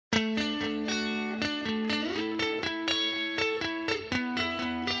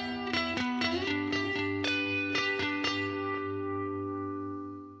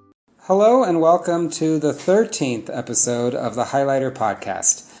Hello and welcome to the 13th episode of the Highlighter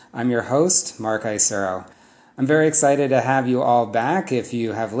Podcast. I'm your host, Mark Isero. I'm very excited to have you all back if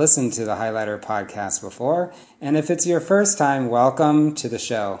you have listened to the Highlighter Podcast before, and if it's your first time, welcome to the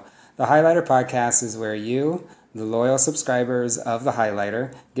show. The Highlighter Podcast is where you, the loyal subscribers of the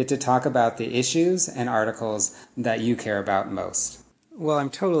Highlighter, get to talk about the issues and articles that you care about most. Well, I'm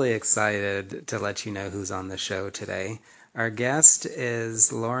totally excited to let you know who's on the show today. Our guest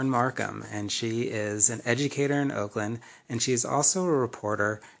is Lauren Markham, and she is an educator in Oakland, and she's also a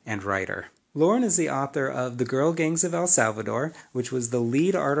reporter and writer. Lauren is the author of The Girl Gangs of El Salvador, which was the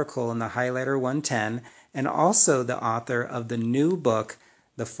lead article in the Highlighter 110, and also the author of the new book,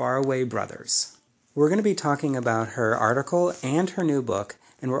 The Faraway Brothers. We're going to be talking about her article and her new book,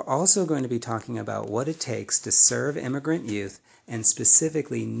 and we're also going to be talking about what it takes to serve immigrant youth, and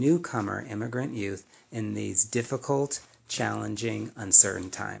specifically newcomer immigrant youth, in these difficult, challenging, uncertain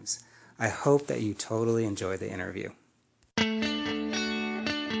times. I hope that you totally enjoy the interview.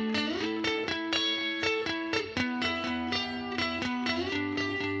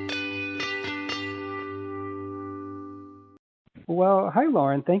 Well, hi,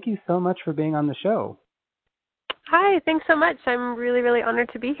 Lauren. Thank you so much for being on the show. Hi, thanks so much. I'm really, really honored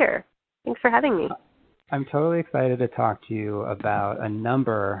to be here. Thanks for having me. I'm totally excited to talk to you about a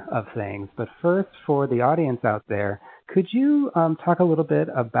number of things. But first, for the audience out there, could you talk a little bit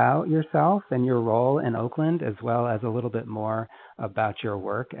about yourself and your role in Oakland, as well as a little bit more about your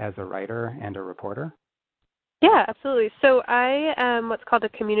work as a writer and a reporter? Yeah, absolutely. So I am what's called a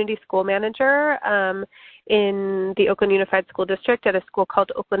community school manager in the Oakland Unified School District at a school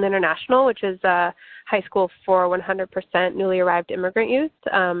called Oakland International, which is a high school for 100% newly arrived immigrant youth.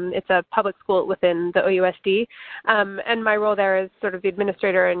 It's a public school within the OUSD. And my role there is sort of the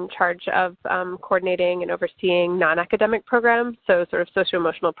administrator in charge of coordinating and overseeing non-academic programs, so sort of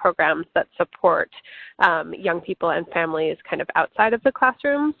socio-emotional programs that support young people and families kind of outside of the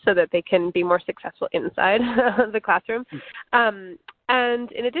classroom so that they can be more successful inside the classroom.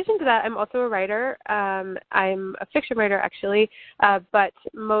 And in addition to that, I'm also a writer. I'm a fiction writer, actually, but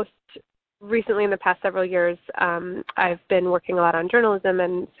most recently in the past several years, I've been working a lot on journalism,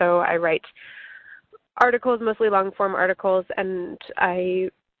 and so I write articles, mostly long-form articles, and I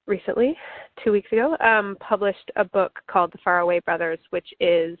recently, 2 weeks ago, published a book called The Faraway Brothers, which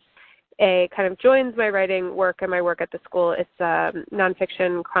is a kind of joins my writing work and my work at the school. It's a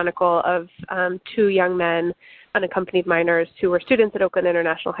nonfiction chronicle of two young men, unaccompanied minors, who were students at Oakland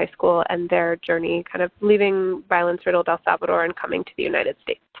International High School, and their journey kind of leaving violence-riddled El Salvador and coming to the United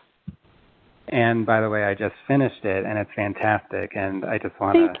States. And by the way, I just finished it, and it's fantastic. And I just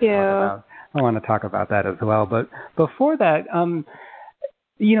want to talk about that as well. But before that, in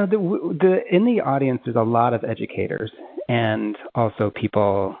the audience, there's a lot of educators and also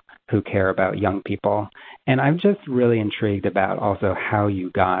people who care about young people. And I'm just really intrigued about also how you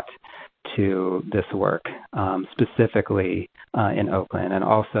got to this work, specifically in Oakland, and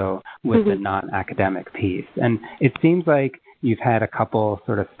also with the non-academic piece. And it seems like you've had a couple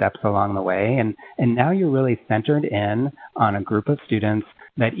sort of steps along the way, and now you're really centered in on a group of students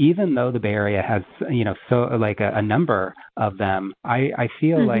that, even though the Bay Area has, so like a number of them, I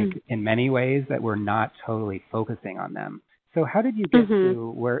feel like in many ways that we're not totally focusing on them. So how did you get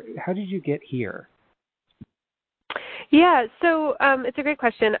how did you get here? Yeah, so it's a great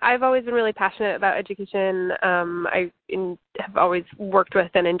question. I've always been really passionate about education. I have always worked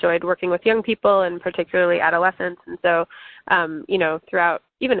with and enjoyed working with young people, and particularly adolescents. And so, throughout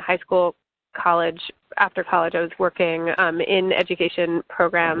even high school, college, after college, I was working in education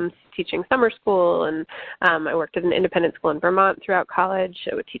programs, teaching summer school, and I worked at an independent school in Vermont throughout college.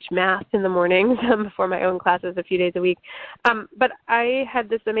 I would teach math in the mornings before my own classes a few days a week. But I had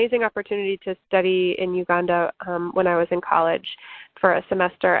this amazing opportunity to study in Uganda when I was in college for a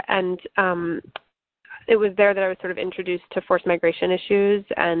semester, and it was there that I was sort of introduced to forced migration issues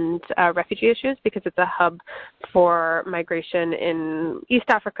and refugee issues, because it's a hub for migration in East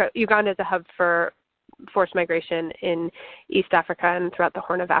Africa. Uganda is a hub for forced migration in East Africa and throughout the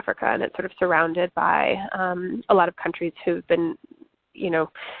Horn of Africa, and it's sort of surrounded by a lot of countries who've been,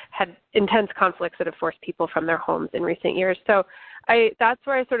 had intense conflicts that have forced people from their homes in recent years. So that's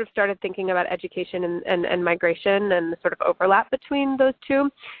where I sort of started thinking about education and migration and the sort of overlap between those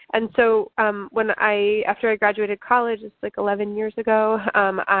two. And so after I graduated college, it's like 11 years ago,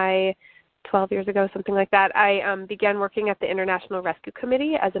 12 years ago, something like that, I began working at the International Rescue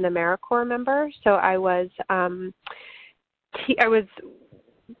Committee as an AmeriCorps member. So I was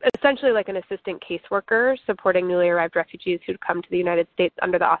essentially like an assistant caseworker supporting newly arrived refugees who'd come to the United States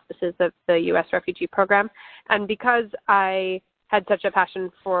under the auspices of the U.S. Refugee Program. And because I had such a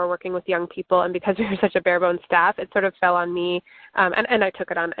passion for working with young people, and because we were such a bare bones staff, it sort of fell on me, and I took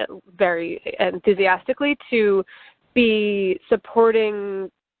it on very enthusiastically to be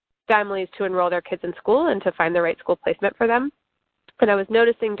supporting families to enroll their kids in school and to find the right school placement for them. And I was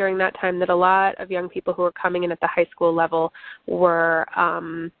noticing during that time that a lot of young people who were coming in at the high school level were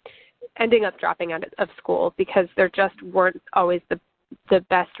ending up dropping out of school because there just weren't always the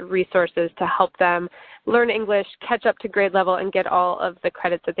best resources to help them learn English, catch up to grade level, and get all of the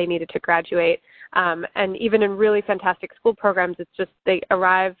credits that they needed to graduate. And even in really fantastic school programs, it's just they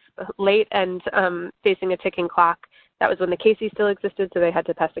arrive late and facing a ticking clock. That was when the Casey still existed, so they had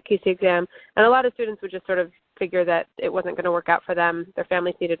to pass the Casey exam. And a lot of students would just sort of figure that it wasn't going to work out for them. Their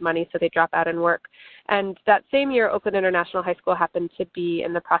families needed money, so they drop out and work. And that same year, Oakland International High School happened to be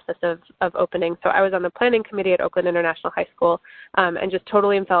in the process of opening. So I was on the planning committee at Oakland International High School and just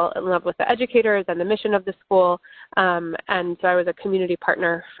totally fell in love with the educators and the mission of the school. And so I was a community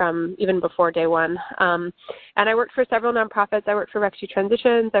partner from even before day one. And I worked for several nonprofits. I worked for Refugee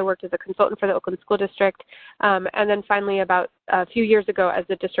Transitions. I worked as a consultant for the Oakland School District. And then finally, about a few years ago, as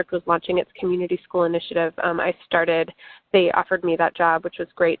the district was launching its community school initiative, they offered me that job, which was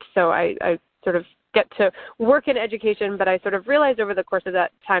great. So I sort of get to work in education, but I sort of realized over the course of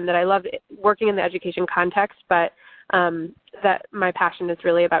that time that I loved working in the education context, but that my passion is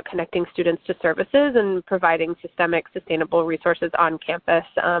really about connecting students to services and providing systemic, sustainable resources on campus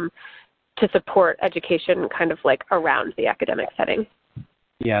to support education kind of like around the academic setting.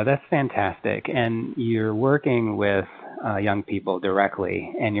 Yeah, that's fantastic. And you're working with young people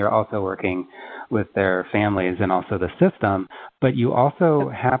directly, and you're also working with their families and also the system, but you also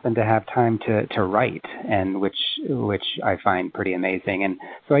happen to have time to write, and which I find pretty amazing. And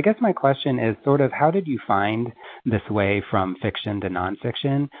so I guess my question is sort of, how did you find this way from fiction to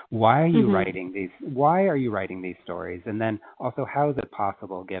nonfiction? Why are you writing these? Why are you writing these stories? And then also, how is it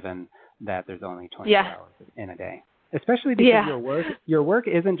possible given that there's only 24 hours in a day? Especially because your work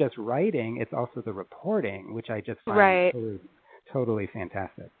isn't just writing, it's also the reporting, which I just find totally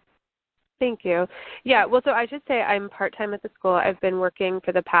fantastic. Thank you. Yeah, well, so I should say I'm part-time at the school. I've been working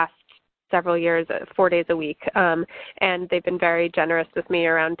for the past several years, 4 days a week, and they've been very generous with me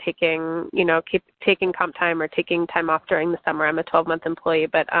around taking comp time or taking time off during the summer. I'm a 12-month employee,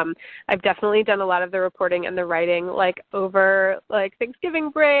 but I've definitely done a lot of the reporting and the writing over Thanksgiving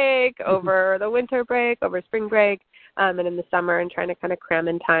break, over the winter break, over spring break, and in the summer, and trying to kind of cram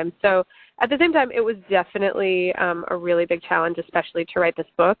in time. So at the same time, it was definitely a really big challenge, especially to write this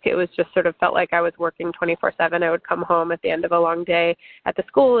book. It was just sort of felt like I was working 24/7. I would come home at the end of a long day at the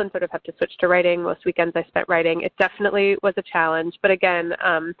school and sort of have to switch to writing. Most weekends I spent writing. It definitely was a challenge. But again,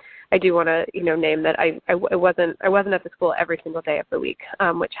 I do want to name that I wasn't at the school every single day of the week,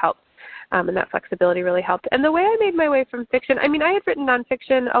 which helped. And that flexibility really helped. And the way I made my way from fiction, I had written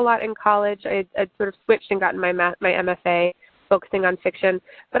nonfiction a lot in college. I'd sort of switched and gotten my MFA focusing on fiction.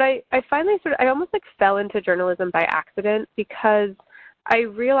 But I finally I almost fell into journalism by accident because I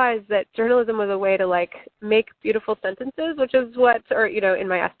realized that journalism was a way to make beautiful sentences, which is in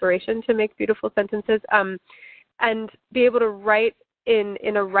my aspiration to make beautiful sentences, and be able to write in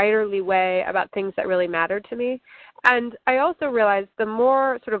a writerly way about things that really mattered to me. And I also realized the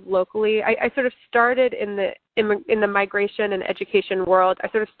more sort of locally, I sort of started in the migration and education world. I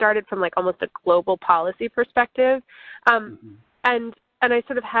sort of started from almost a global policy perspective. And I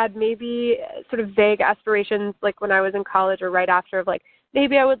sort of had maybe sort of vague aspirations when I was in college or right after of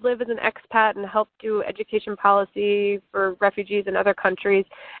maybe I would live as an expat and help do education policy for refugees in other countries.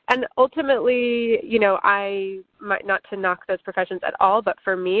 And ultimately, I might, not to knock those professions at all, but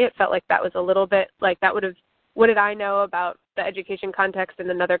for me, it felt like that was a little bit what did I know about the education context in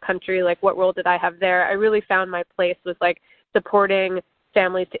another country? What role did I have there? I really found my place was supporting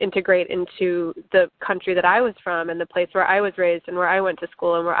families to integrate into the country that I was from and the place where I was raised and where I went to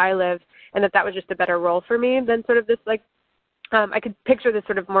school and where I lived, and that was just a better role for me than sort of this I could picture this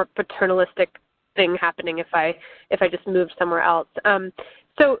sort of more paternalistic thing happening if I just moved somewhere else.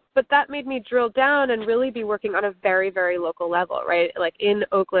 But that made me drill down and really be working on a very, very local level, right? In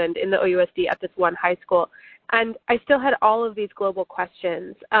Oakland, in the OUSD at this one high school. And I still had all of these global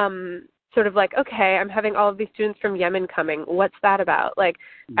questions, okay, I'm having all of these students from Yemen coming. What's that about? I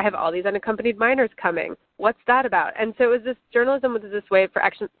have all these unaccompanied minors coming. What's that about? And so journalism was this way for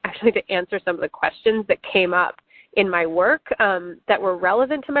actually to answer some of the questions that came up in my work that were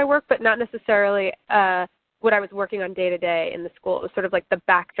relevant to my work, but not necessarily what I was working on day to day in the school. It was sort of the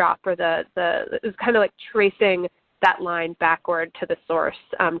backdrop or it was kind of tracing that line backward to the source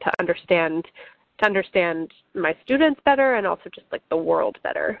to understand my students better and also just the world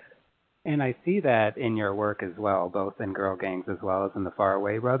better. And I see that in your work as well, both in Girl Gangs as well as in the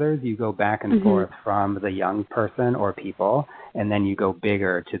Faraway Brothers. You go back and forth from the young person or people, and then you go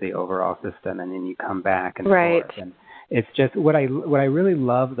bigger to the overall system, and then you come back and forth. And it's just what I really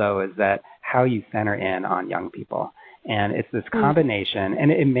love, though, is that how you center in on young people. And it's this combination,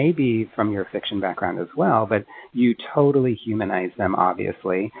 and it may be from your fiction background as well, but you totally humanize them,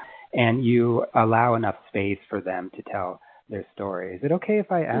 obviously, and you allow enough space for them to tell their story. Is it okay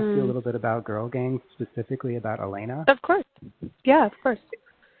if I ask you a little bit about Girl Gangs, specifically about Elena? Of course. Yeah, of course.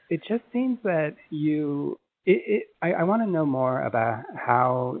 It just seems that I want to know more about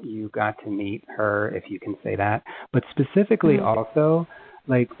how you got to meet her, if you can say that, but specifically also,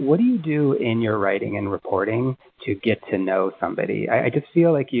 like, what do you do in your writing and reporting to get to know somebody? I just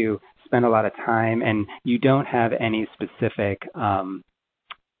feel like you spend a lot of time and you don't have any specific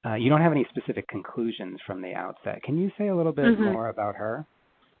conclusions from the outset. Can you say a little bit more about her?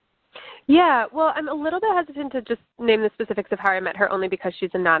 Yeah, well, I'm a little bit hesitant to just name the specifics of how I met her only because she's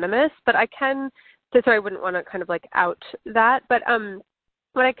anonymous, but I can, so I wouldn't want to kind of like out that, but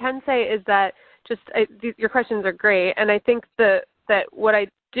what I can say is that your questions are great, and I think that what I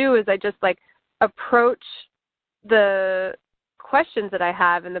do is I just like approach the questions that I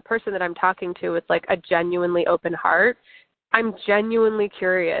have and the person that I'm talking to with like a genuinely open heart. I'm genuinely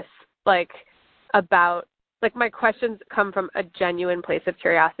curious, like, about, like, my questions come from a genuine place of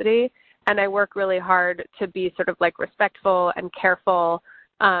curiosity, and I work really hard to be sort of, like, respectful and careful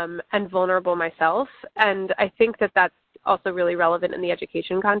and vulnerable myself, and I think that that's also really relevant in the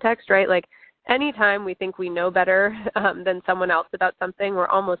education context, right? Like, anytime we think we know better than someone else about something, we're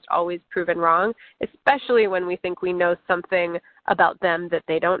almost always proven wrong, especially when we think we know something about them that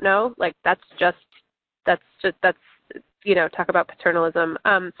they don't know. Like, that's talk about paternalism.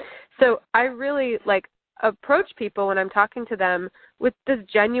 So I really like approach people when I'm talking to them with this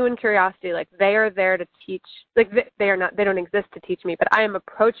genuine curiosity. Like, they are there to teach, like they don't exist to teach me, but I am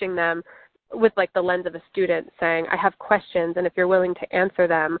approaching them with like the lens of a student, saying, I have questions, and if you're willing to answer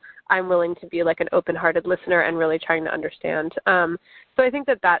them, I'm willing to be like an open-hearted listener and really trying to understand. So I think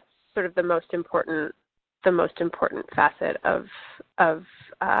that that's sort of the most important facet of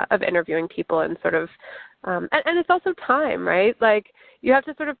interviewing people, and sort of and it's also time, right? Like, you have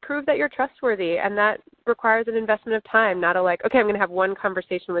to sort of prove that you're trustworthy, and that requires an investment of time, not a like, okay, I'm going to have one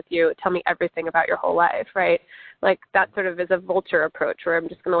conversation with you, tell me everything about your whole life, right? Like, that sort of is a vulture approach where I'm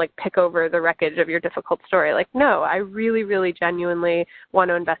just going to like pick over the wreckage of your difficult story. Like, no, I really, really genuinely want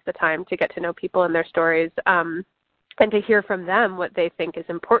to invest the time to get to know people and their stories, and to hear from them what they think is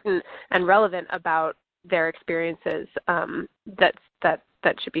important and relevant about their experiences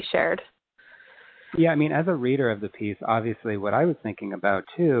that should be shared. Yeah, I mean, as a reader of the piece, obviously what I was thinking about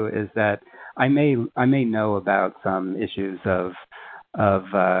too is that I may know about some issues of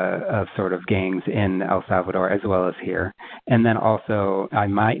sort of gangs in El Salvador as well as here, and then also I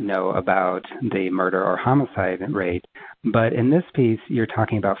might know about the murder or homicide rate. But in this piece, you're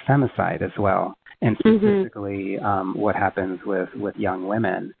talking about femicide as well, and specifically what happens with young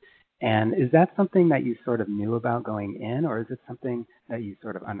women. And is that something that you sort of knew about going in, or is it something that you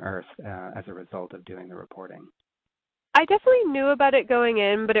sort of unearthed as a result of doing the reporting? I definitely knew about it going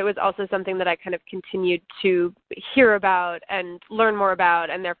in, but it was also something that I kind of continued to hear about and learn more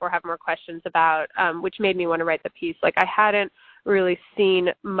about, and therefore have more questions about, which made me want to write the piece. Like, I hadn't really seen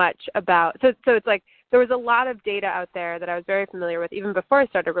much about, so it's like there was a lot of data out there that I was very familiar with even before I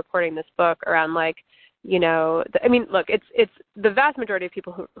started reporting this book around, like, you know, I mean, look, it's the vast majority of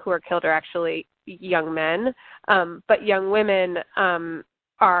people who are killed are actually young men, but young women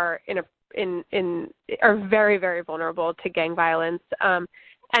are are very, very vulnerable to gang violence.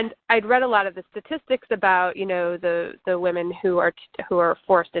 And I'd read a lot of the statistics about, you know, the women who are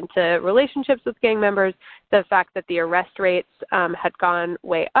forced into relationships with gang members, the fact that the arrest rates had gone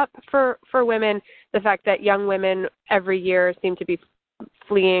way up for women, the fact that young women every year seem to be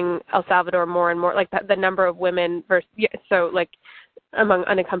fleeing El Salvador more and more, like the number of women like among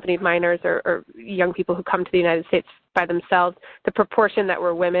unaccompanied minors or young people who come to the United States by themselves, the proportion that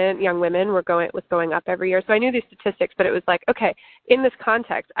were young women was going up every year. So I knew these statistics, but it was like, okay, in this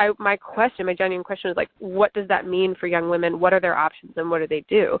context, my genuine question was like, what does that mean for young women? What are their options and what do they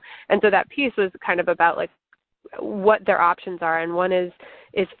do? And so that piece was kind of about like what their options are, and one is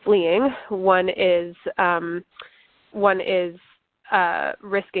fleeing, one is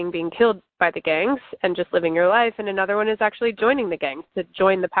risking being killed by the gangs and just living your life, and another one is actually joining the gangs, to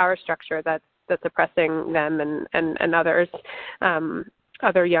join the power structure that's oppressing them and others,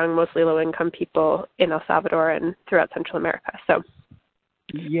 other young, mostly low-income people in El Salvador and throughout Central America. So,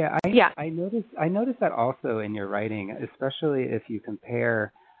 I noticed that also in your writing, especially if you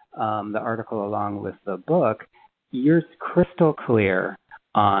compare the article along with the book, you're crystal clear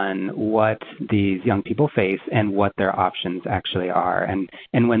on what these young people face and what their options actually are, and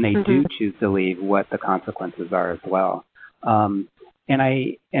when they do choose to leave, what the consequences are as well. And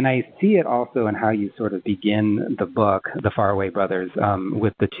I see it also in how you sort of begin the book, The Faraway Brothers,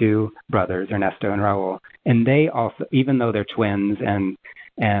 with the two brothers, Ernesto and Raul. And they also, even though they're twins and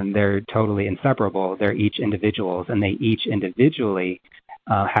they're totally inseparable, they're each individuals, and they each individually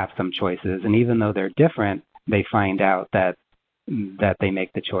have some choices. And even though they're different, they find out that they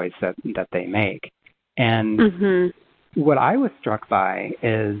make the choice that they make. And what I was struck by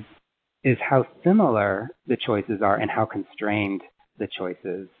is how similar the choices are and how constrained the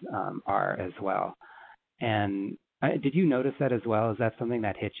choices are as well. And did you notice that as well? Is that something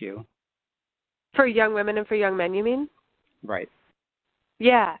that hit you? For young women and for young men, you mean? Right.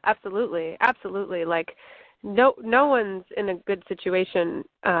 Yeah, absolutely. Absolutely. Like no one's in a good situation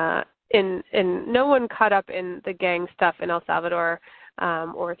in no one caught up in the gang stuff in El Salvador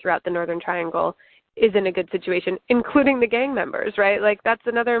or throughout the Northern Triangle is in a good situation, including the gang members, right? Like that's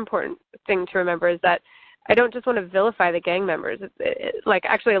another important thing to remember, is that I don't just want to vilify the gang members. Like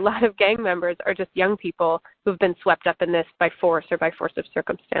actually a lot of gang members are just young people who've been swept up in this by force or by force of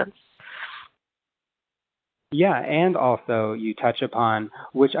circumstance. Yeah, and also you touch upon,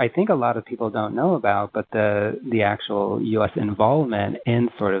 which I think a lot of people don't know about, but the actual U.S. involvement in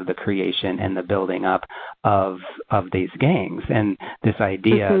sort of the creation and the building up of these gangs, and this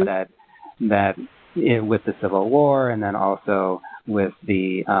idea that with the Civil War and then also with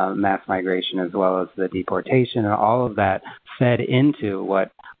the mass migration as well as the deportation and all of that fed into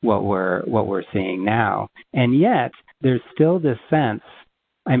what we're seeing now, and yet there's still this sense.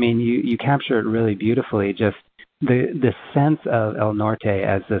 I mean, you capture it really beautifully, just the sense of El Norte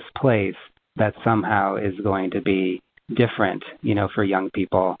as this place that somehow is going to be different, for young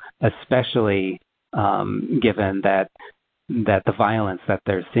people, especially given that the violence that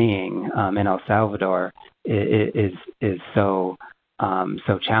they're seeing in El Salvador is so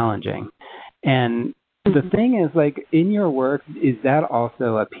challenging. And the thing is, like, in your work, is that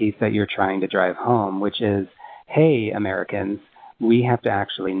also a piece that you're trying to drive home, which is, hey, Americans, we have to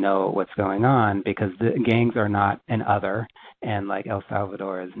actually know what's going on, because the gangs are not an other, and like El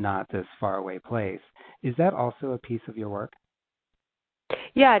Salvador is not this faraway place. Is that also a piece of your work?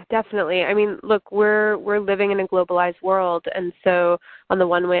 Yeah, definitely. I mean, look, we're living in a globalized world, and so on the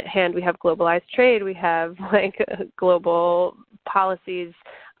one hand, we have globalized trade, we have like global policies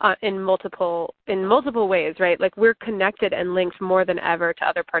in multiple ways, right? Like we're connected and linked more than ever to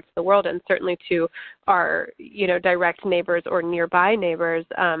other parts of the world, and certainly to our direct neighbors or nearby neighbors.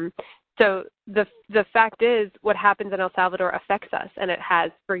 So the fact is, what happens in El Salvador affects us, and it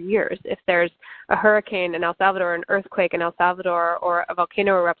has for years. If there's a hurricane in El Salvador, an earthquake in El Salvador, or a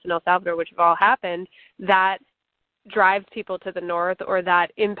volcano erupts in El Salvador, which have all happened, that drives people to the north, or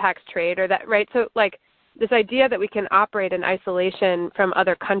that impacts trade, or that, right? So like this idea that we can operate in isolation from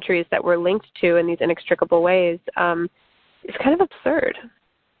other countries that we're linked to in these inextricable ways is kind of absurd.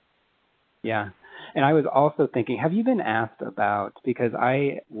 Yeah. And I was also thinking, have you been asked about, because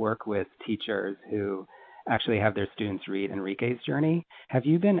I work with teachers who actually have their students read Enrique's Journey. Have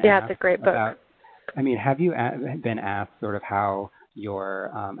you been asked it's a great book. about, have you been asked sort of how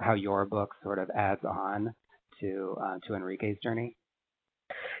your book sort of adds on to Enrique's Journey?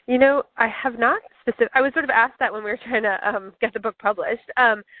 I have not I was sort of asked that when we were trying to get the book published,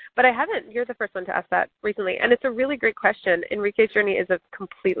 but I haven't. You're the first one to ask that recently, and it's a really great question. Enrique's Journey is a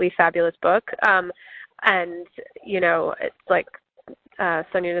completely fabulous book, and it's like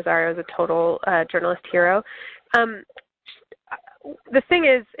Sonia Nazario is a total journalist hero. The thing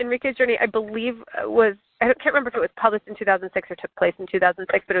is, Enrique's Journey, I believe, I can't remember if it was published in 2006 or took place in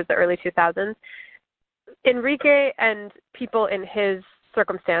 2006, but it was the early 2000s. Enrique and people in his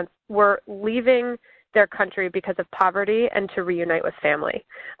circumstance were leaving their country because of poverty and to reunite with family.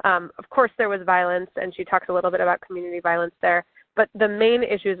 Of course, there was violence, and she talks a little bit about community violence there, but the main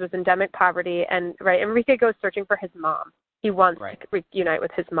issues was endemic poverty, and Enrique goes searching for his mom. He wants to reunite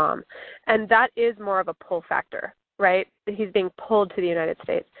with his mom, and that is more of a pull factor, right? He's being pulled to the United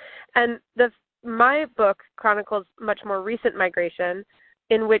States. And my book chronicles much more recent migration,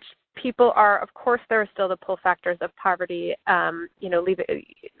 in which people are, of course, there are still the pull factors of poverty,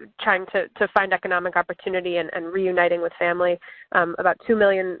 trying to find economic opportunity and reuniting with family. About 2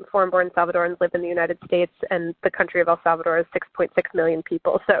 million foreign-born Salvadorans live in the United States, and the country of El Salvador is 6.6 million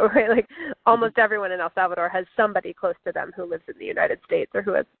people. So, almost everyone in El Salvador has somebody close to them who lives in the United States or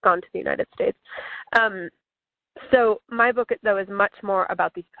who has gone to the United States. So my book, though, is much more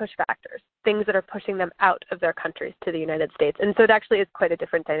about these push factors, things that are pushing them out of their countries to the United States. And so it actually is quite a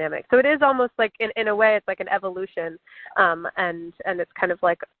different dynamic. So it is almost like, in a way, it's like an evolution. And it's kind of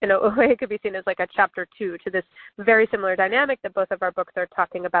like, in a way, it could be seen as like a chapter 2 to this very similar dynamic that both of our books are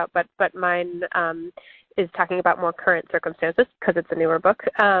talking about, but mine is talking about more current circumstances because it's a newer book.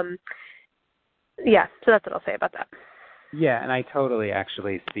 Yeah, so that's what I'll say about that. Yeah, and I totally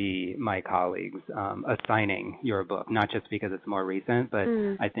actually see my colleagues assigning your book, not just because it's more recent, but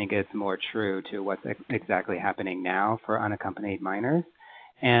I think it's more true to what's exactly happening now for unaccompanied minors.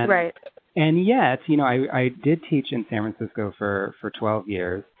 And right. And yet, I did teach in San Francisco for 12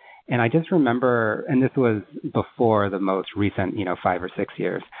 years, and I just remember, and this was before the most recent, 5 or 6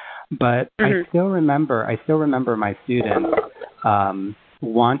 years, but I still remember my students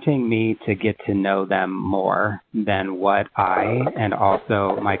wanting me to get to know them more than what I and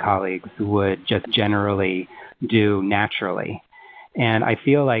also my colleagues would just generally do naturally. And I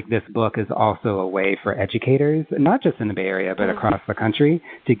feel like this book is also a way for educators, not just in the Bay Area, but across the country,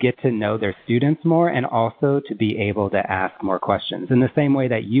 to get to know their students more and also to be able to ask more questions in the same way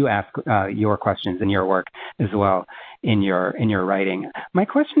that you ask your questions in your work as well in your writing. My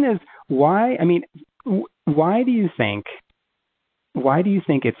question is, why do you think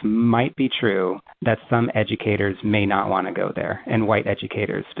it might be true that some educators may not want to go there, and white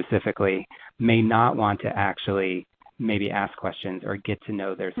educators specifically may not want to actually maybe ask questions or get to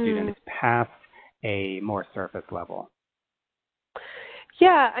know their students past a more surface level?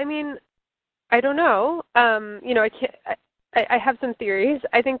 Yeah, I don't know. I have some theories.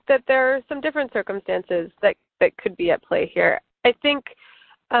 I think that there are some different circumstances that could be at play here. I think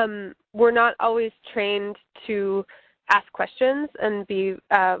we're not always trained to ask questions and be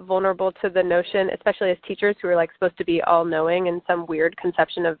vulnerable to the notion, especially as teachers who are like supposed to be all-knowing in some weird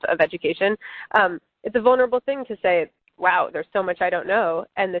conception of education. It's a vulnerable thing to say, wow, there's so much I don't know,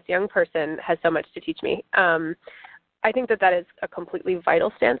 and this young person has so much to teach me. I think that is a completely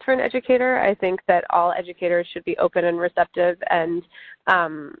vital stance for an educator. I think that all educators should be open and receptive and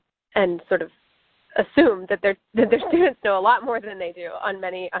sort of assume that their students know a lot more than they do on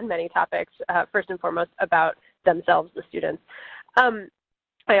many topics, first and foremost about themselves, the students.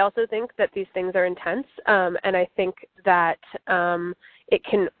 I also think that these things are intense, and I think that it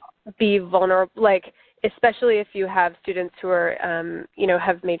can be vulnerable, like especially if you have students who are,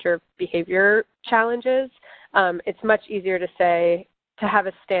 have major behavior challenges. It's much easier to have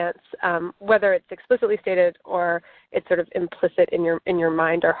a stance, whether it's explicitly stated or it's sort of implicit in your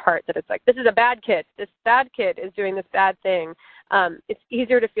mind or heart, that it's like, this is a bad kid. This bad kid is doing this bad thing. It's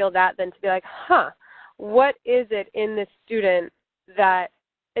easier to feel that than to be like, what is it in this student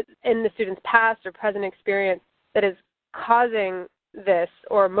in the student's past or present experience that is causing this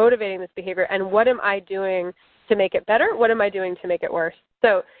or motivating this behavior, and what am I doing to make it better? What am I doing to make it worse?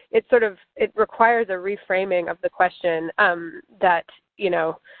 So it requires a reframing of the question that,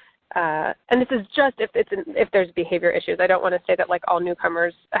 and this is just if there's behavior issues. I don't want to say that like all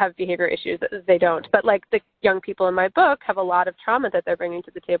newcomers have behavior issues. They don't. But like the young people in my book have a lot of trauma that they're bringing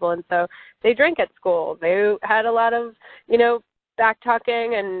to the table, and so they drank at school. They had a lot of, back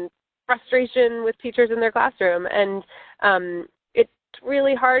talking and frustration with teachers in their classroom, and it's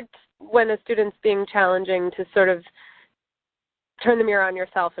really hard when a student's being challenging to sort of turn the mirror on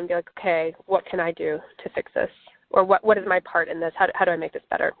yourself and be like, okay, what can I do to fix this? Or what is my part in this? How do I make this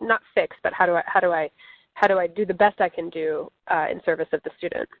better? Not fix, but how do I do the best I can do in service of the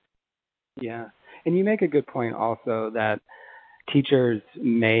student? Yeah, and you make a good point also that teachers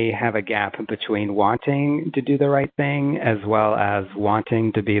may have a gap between wanting to do the right thing as well as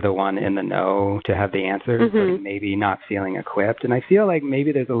wanting to be the one in the know to have the answers, but maybe not feeling equipped. And I feel like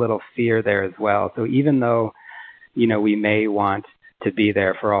maybe there's a little fear there as well. So even though, we may want to be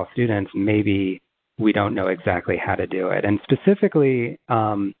there for all students, maybe we don't know exactly how to do it. And specifically,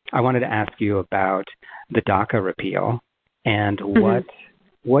 I wanted to ask you about the DACA repeal and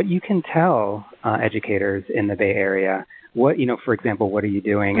what you can tell educators in the Bay Area. What, for example, what are you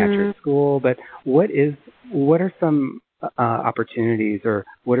doing at your school? But what are some opportunities, or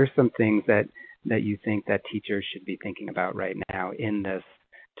what are some things that you think that teachers should be thinking about right now in this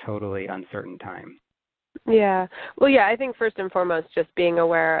totally uncertain time? Yeah. Well, yeah, I think first and foremost, just being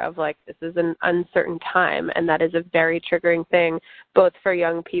aware of like, this is an uncertain time, and that is a very triggering thing, both for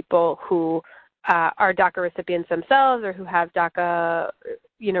young people who are DACA recipients themselves or who have DACA,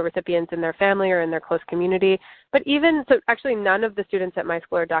 recipients in their family or in their close community. But actually none of the students at my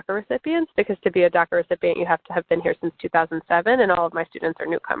school are DACA recipients, because to be a DACA recipient, you have to have been here since 2007, and all of my students are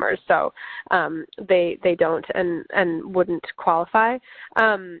newcomers. So they don't and wouldn't qualify.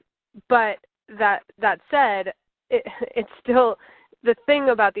 But that said, it's still the thing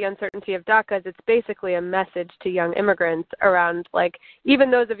about the uncertainty of DACA is it's basically a message to young immigrants around, like,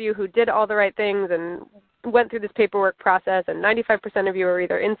 even those of you who did all the right things and went through this paperwork process, and 95% of you are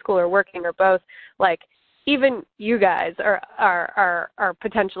either in school or working or both, like, even you guys are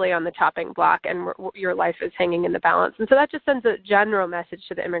potentially on the chopping block, and your life is hanging in the balance. And so that just sends a general message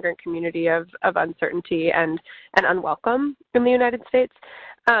to the immigrant community of uncertainty and unwelcome in the United States.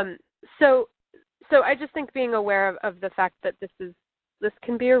 So I just think being aware of the fact that this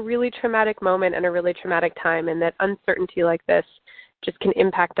can be a really traumatic moment and a really traumatic time, and that uncertainty like this just can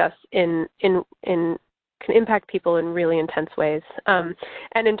impact us can impact people in really intense ways.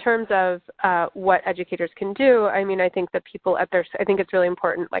 And in terms of what educators can do, I mean, I think that people I think it's really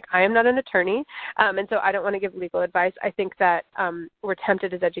important. Like, I am not an attorney, and so I don't want to give legal advice. I think that we're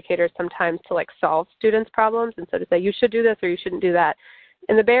tempted as educators sometimes to, like, solve students' problems, and so to say, you should do this or you shouldn't do that.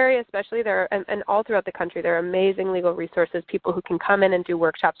 In the Bay Area especially, and all throughout the country, there are amazing legal resources, people who can come in and do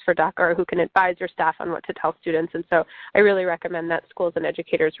workshops for DACA, or who can advise your staff on what to tell students. And so I really recommend that schools and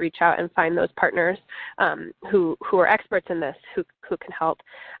educators reach out and find those partners who are experts in this, who can help.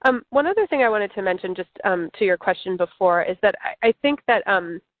 One other thing I wanted to mention, just to your question before, is that I think that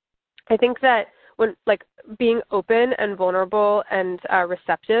when, like, being open and vulnerable and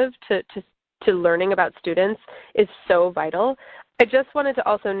receptive to learning about students is so vital. I just wanted to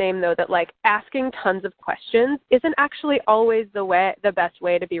also name, though, that, like, asking tons of questions isn't actually always the best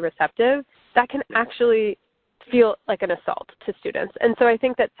way to be receptive. That can actually feel like an assault to students. And so I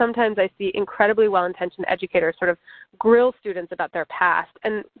think that sometimes I see incredibly well-intentioned educators sort of grill students about their past,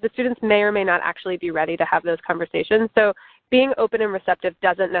 and the students may or may not actually be ready to have those conversations. So being open and receptive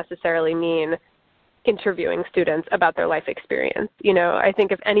doesn't necessarily mean interviewing students about their life experience. You know, I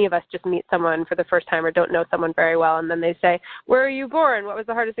think if any of us just meet someone for the first time or don't know someone very well, and then they say, where are you born? What was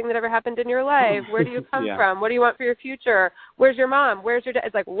the hardest thing that ever happened in your life? Where do you come from? What do you want for your future? Where's your mom? Where's your dad?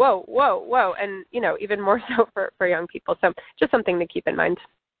 It's like, whoa, whoa, whoa. And, you know, even more so for young people. So just something to keep in mind.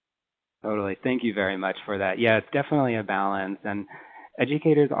 Totally. Thank you very much for that. Yeah, it's definitely a balance. And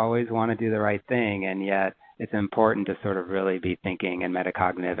educators always want to do the right thing, and yet it's important to sort of really be thinking and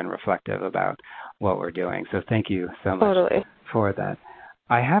metacognitive and reflective about what we're doing. So thank you so much for that.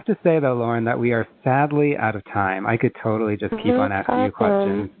 I have to say, though, Lauren, that we are sadly out of time. I could totally just keep on asking you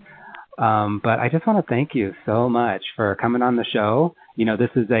questions. But I just want to thank you so much for coming on the show. You know,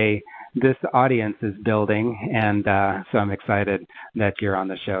 this audience is building, and so I'm excited that you're on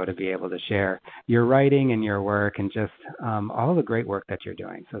the show to be able to share your writing and your work and just all the great work that you're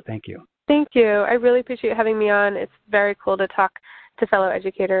doing. So thank you. Thank you. I really appreciate having me on. It's very cool to talk to fellow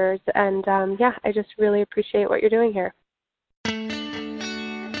educators, and I just really appreciate what you're doing here.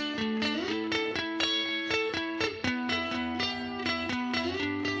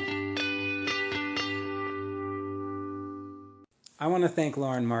 I want to thank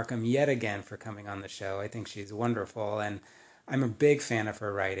Lauren Markham yet again for coming on the show. I think she's wonderful, and I'm a big fan of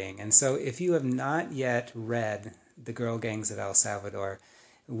her writing. And so if you have not yet read The Girl Gangs of El Salvador,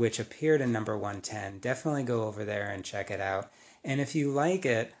 which appeared in number 110, definitely go over there and check it out. And if you like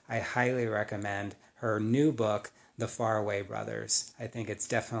it, I highly recommend her new book, The Faraway Brothers. I think it's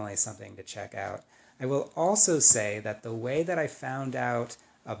definitely something to check out. I will also say that the way that I found out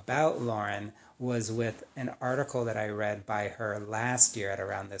about Lauren was with an article that I read by her last year at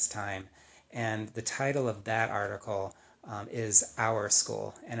around this time. And the title of that article is Our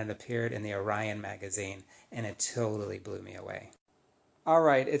School, and it appeared in the Orion magazine, and it totally blew me away. All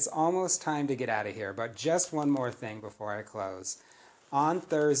right, it's almost time to get out of here, but just one more thing before I close. On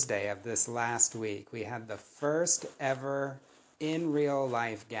Thursday of this last week, we had the first ever in real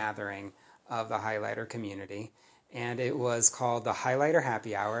life gathering of the Highlighter community, and it was called the Highlighter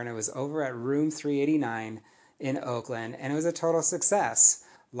Happy Hour, and it was over at room 389 in Oakland, and it was a total success.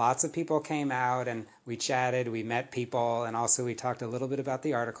 Lots of people came out, and we chatted, we met people, and also we talked a little bit about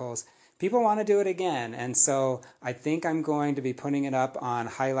the articles. People want to do it again, and so I think I'm going to be putting it up on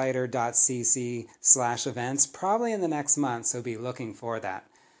highlighter.cc/events probably in the next month, so be looking for that.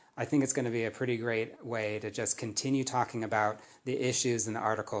 I think it's going to be a pretty great way to just continue talking about the issues and the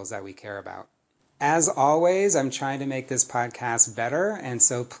articles that we care about. As always, I'm trying to make this podcast better, and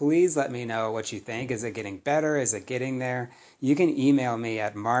so please let me know what you think. Is it getting better? Is it getting there? You can email me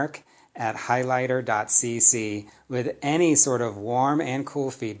at mark@highlighter.cc with any sort of warm and cool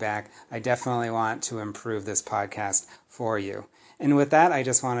feedback. I definitely want to improve this podcast for you. And with that, I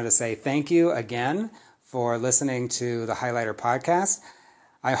just wanted to say thank you again for listening to the Highlighter podcast.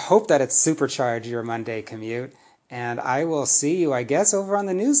 I hope that it's supercharged your Monday commute. And I will see you, I guess, over on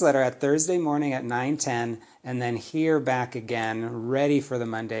the newsletter at Thursday morning at 9:10, and then here back again, ready for the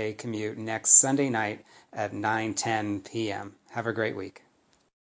Monday commute next Sunday night at 9:10 p.m. Have a great week.